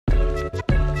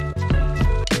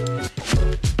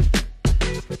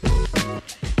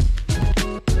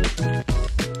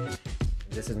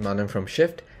is Manan from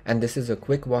Shift, and this is a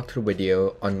quick walkthrough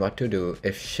video on what to do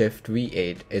if Shift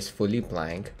V8 is fully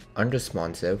blank,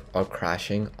 unresponsive, or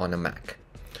crashing on a Mac.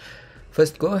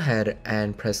 First, go ahead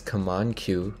and press Command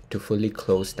Q to fully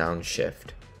close down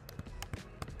Shift.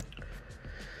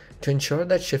 To ensure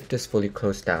that Shift is fully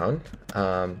closed down,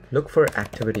 look for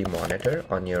Activity Monitor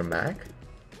on your Mac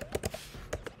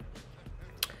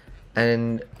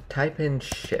and type in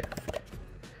Shift.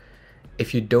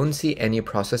 If you don't see any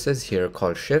processes here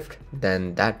called Shift,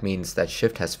 then that means that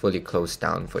Shift has fully closed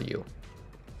down for you.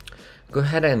 Go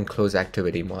ahead and close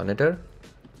Activity Monitor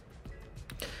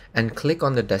and click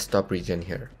on the desktop region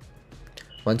here.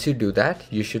 Once you do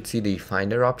that, you should see the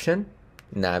Finder option,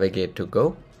 navigate to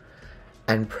Go,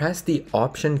 and press the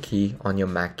Option key on your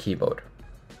Mac keyboard.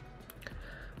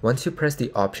 Once you press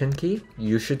the Option key,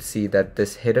 you should see that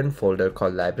this hidden folder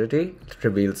called Library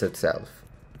reveals itself.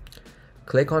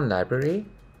 Click on Library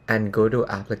and go to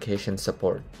Application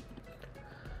Support.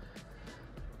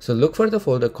 So look for the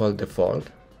folder called Default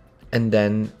and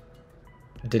then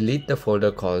delete the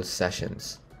folder called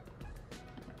Sessions.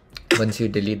 Once you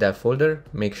delete that folder,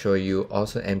 make sure you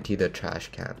also empty the trash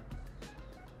can.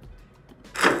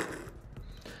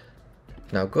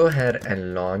 Now go ahead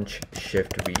and launch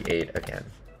Shift V8 again.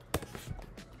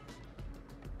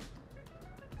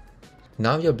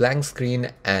 Now your blank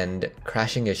screen and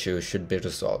crashing issue should be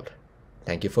resolved.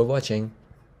 Thank you for watching.